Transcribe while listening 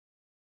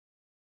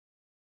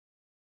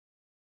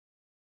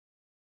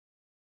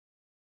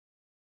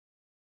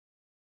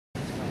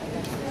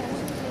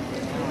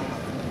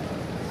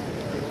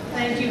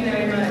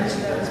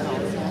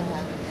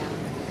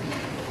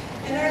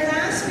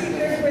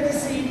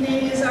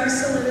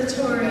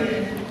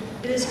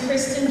is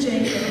Kristin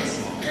Jenkins.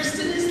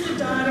 Kristin is the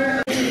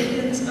daughter of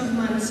Jenkins of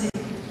Muncie.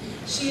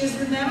 She is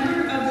the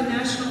member of the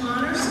National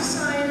Honor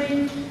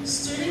Society,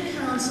 Student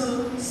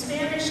Council,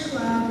 Spanish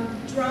Club,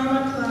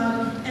 Drama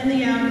Club, and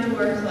the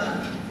Outdoor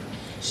Club.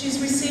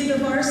 She's received a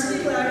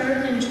varsity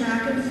letter in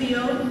track and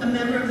field, a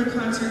member of the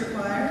concert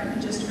choir,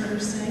 you just heard her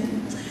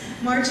sing,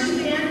 marching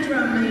band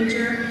drum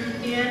major,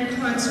 and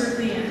concert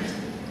band.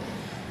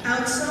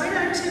 Outside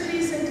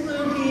activities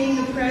include being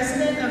the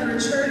president of her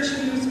church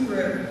youth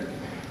group.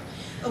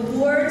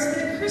 Awards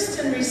that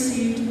Kristin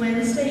received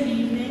Wednesday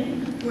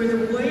evening were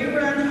the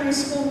Warrior Run High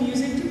School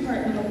Music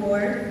Department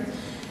Award,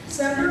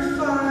 Semper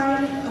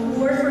Fi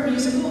Award for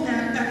Musical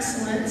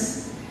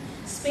Excellence,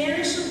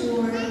 Spanish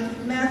Award,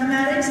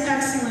 Mathematics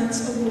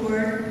Excellence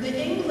Award, the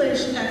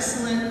English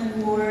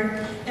Excellent Award,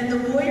 and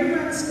the Warrior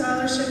Run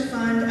Scholarship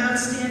Fund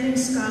Outstanding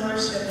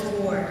Scholarship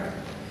Award.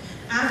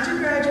 After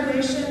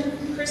graduation,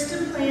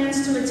 Kristin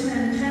plans to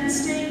attend Penn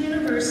State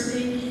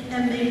University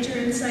and major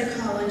in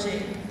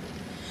psychology.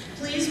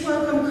 Please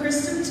welcome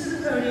Kristin to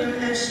the podium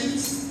as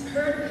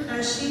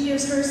she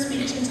gives her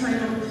speech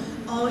entitled,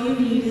 All You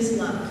Need Is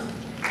Love.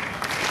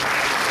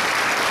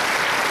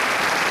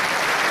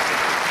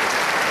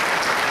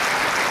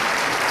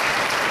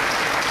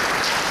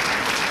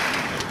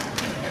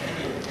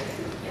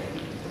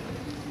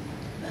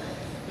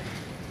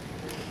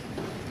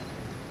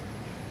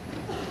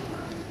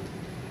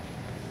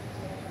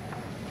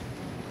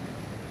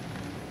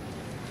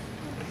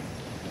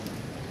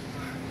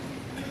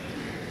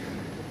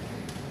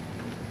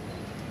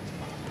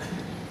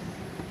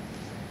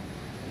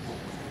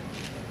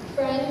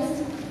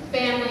 Friends,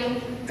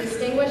 family,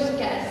 distinguished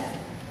guests,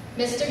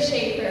 Mr.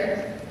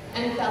 Schaefer,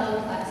 and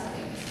fellow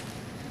classmates.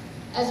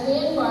 As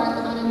we embark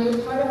on a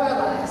new part of our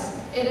lives,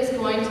 it is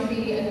going to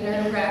be a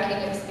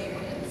nerve-wracking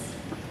experience.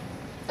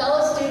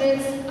 Fellow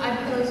students, I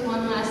pose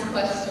one last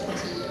question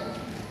to you.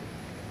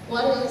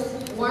 What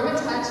is warm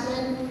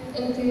attachment,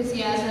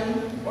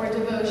 enthusiasm, or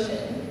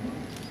devotion?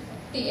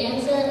 The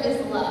answer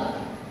is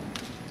love.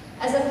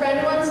 As a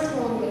friend once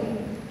told me,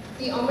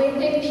 the only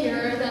thing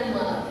purer than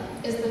love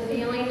is the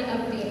feeling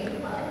of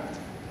being loved.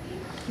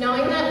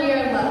 Knowing that we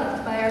are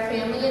loved by our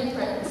family and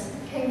friends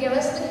can give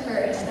us the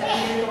courage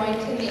that we are going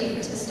to need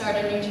to start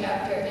a new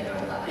chapter in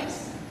our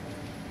lives.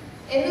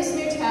 In this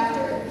new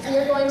chapter, we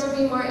are going to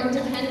be more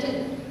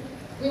independent.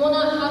 We will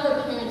not have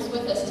our parents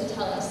with us to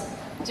tell us,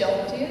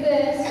 don't do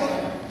this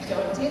or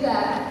don't do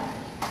that.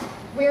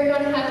 We are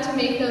going to have to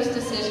make those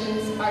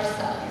decisions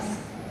ourselves.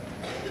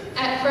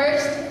 At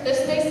first,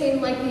 this may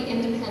seem like the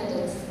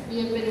independence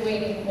we have been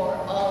waiting for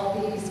all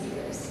these years.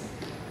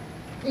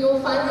 We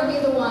will finally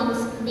be the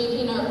ones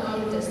making our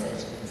own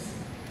decisions.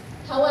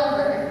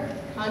 However,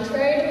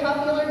 contrary to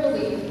popular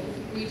belief,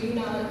 we do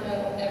not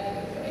know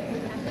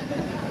everything.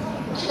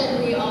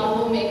 And we all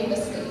will make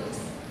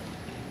mistakes.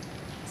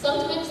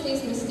 Sometimes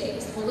these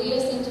mistakes will lead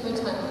us into a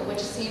tunnel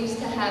which seems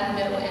to have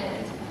no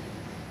end.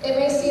 It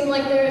may seem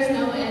like there is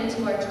no end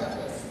to our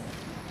troubles.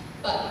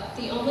 But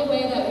the only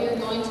way that we are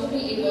going to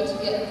be able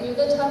to get through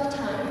the tough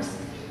times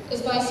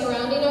is by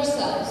surrounding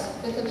ourselves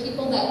with the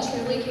people that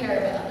truly care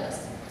about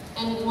us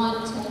and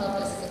want to help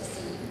us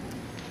succeed.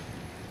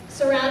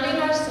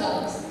 Surrounding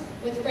ourselves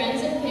with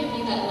friends and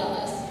family that love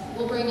us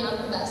will bring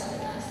out the best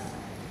in us.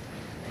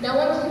 No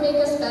one can make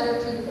us better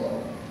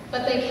people,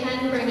 but they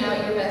can bring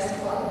out your best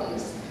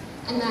qualities,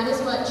 and that is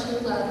what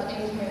true love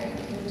and caring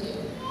can do.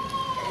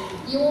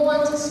 You will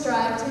want to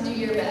strive to do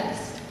your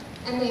best,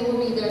 and they will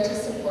be there to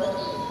support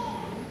you.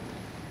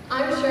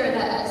 I'm sure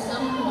that at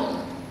some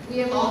point, we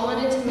have all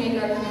wanted to make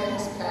our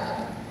parents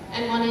proud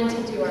and wanted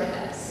to do our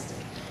best.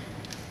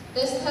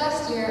 This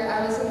past year,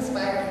 I was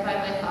inspired by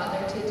my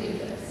father to do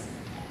this.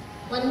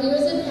 When he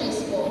was in high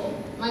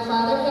school, my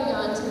father had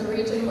gone to the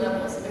region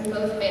levels in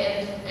both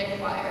band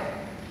and choir.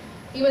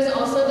 He was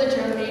also the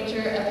drum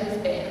major of his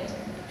band.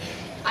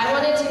 I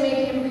wanted to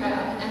make him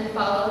proud and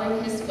follow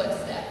in his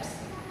footsteps.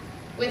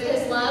 With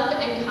his love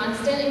and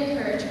constant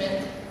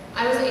encouragement,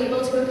 I was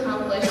able to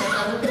accomplish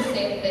some of the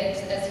same things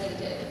as he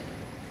did.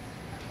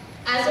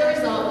 As a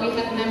result, we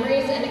have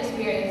memories and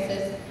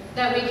experiences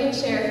that we can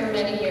share for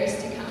many years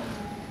to come.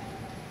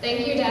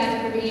 Thank you,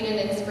 Dad, for being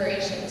an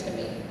inspiration to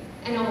me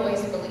and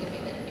always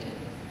believing in me.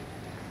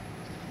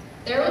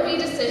 There will be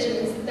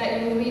decisions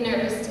that you will be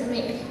nervous to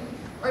make,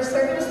 or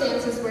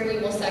circumstances where you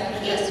will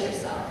second-guess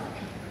yourself.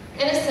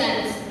 In a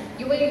sense,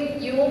 you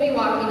will be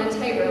walking a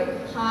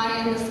tightrope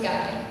high in the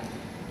sky.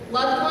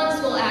 Loved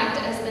ones will act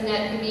as the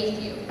net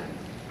beneath you.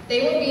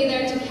 They will be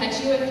there to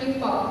catch you if you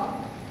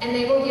fall, and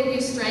they will give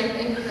you strength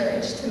and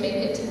courage to make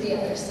it to the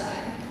other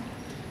side.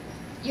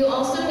 You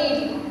also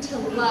need to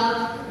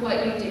love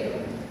what you do.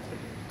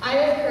 I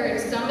have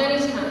heard so many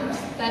times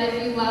that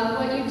if you love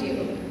what you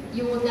do,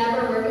 you will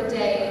never work a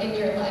day in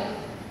your life.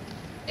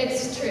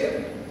 It's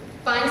true.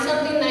 Find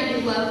something that you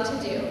love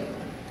to do.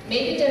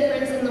 Make a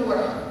difference in the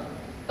world,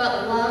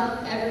 but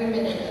love every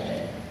minute of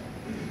it.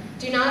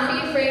 Do not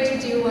be afraid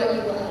to do what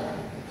you love.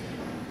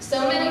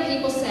 So many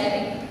people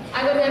say,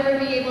 I would never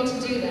be able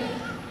to do that,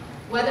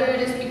 whether it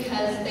is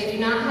because they do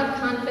not have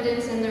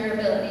confidence in their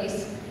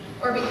abilities,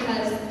 or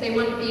because they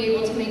wouldn't be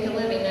able to make a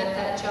living at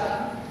that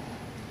job.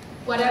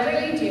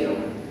 Whatever you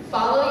do,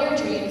 follow your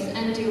dreams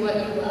and do what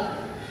you love.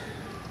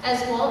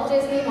 As Walt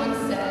Disney once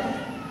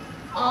said,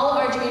 all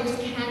our dreams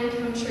can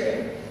come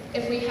true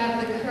if we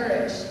have the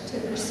courage to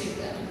pursue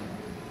them.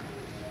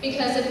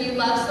 Because if you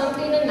love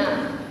something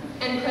enough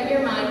and put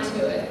your mind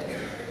to it,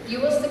 you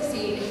will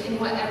succeed in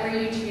whatever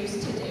you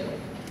choose to do.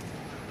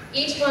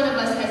 Each one of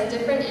us has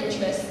different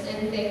interests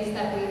in things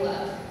that we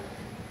love.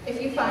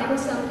 If you find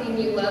something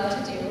you love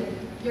to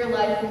do, your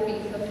life will be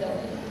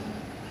fulfilling.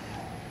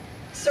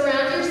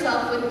 Surround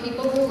yourself with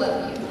people who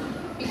love you,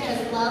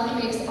 because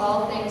love makes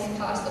all things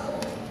possible.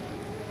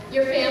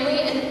 Your family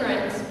and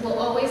friends will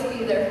always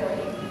be there for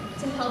you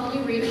to help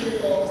you reach your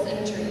goals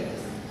and dreams.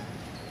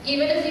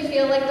 Even if you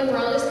feel like the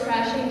world is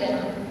crashing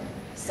down,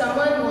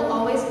 someone will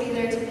always be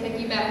there to pick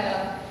you back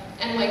up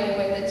and wipe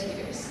away the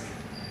tears.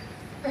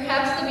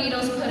 Perhaps the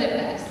Beatles put it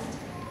best.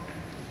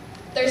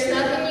 There's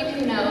nothing you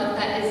can know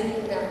that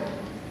isn't known.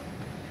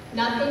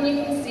 Nothing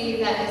you can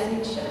see that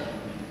isn't shown.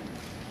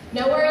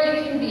 Nowhere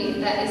you can be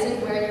that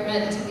isn't where you're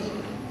meant to be.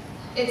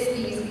 It's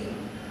easy.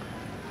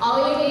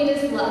 All you need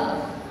is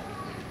love.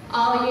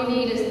 All you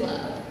need is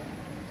love.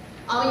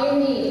 All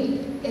you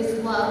need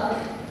is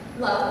love,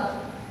 love.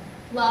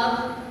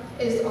 Love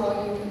is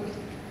all you need.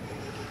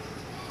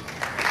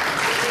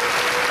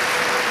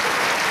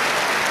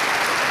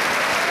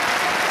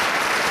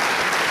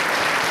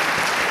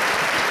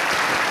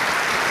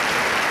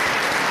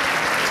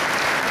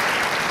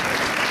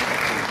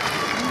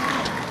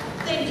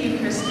 Thank you,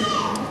 Kristin.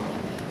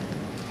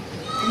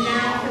 And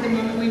now for the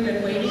moment we've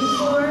been waiting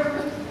for.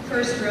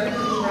 First row,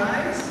 please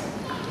rise.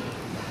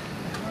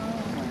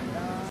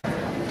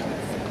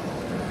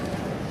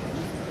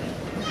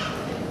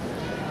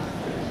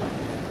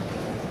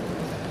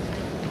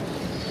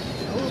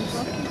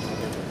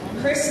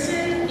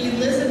 Kristin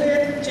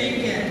Elizabeth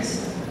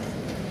Jenkins.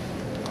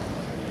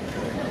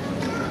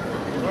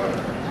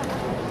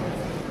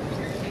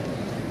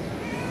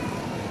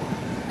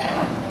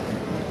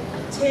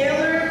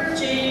 Taylor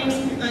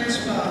James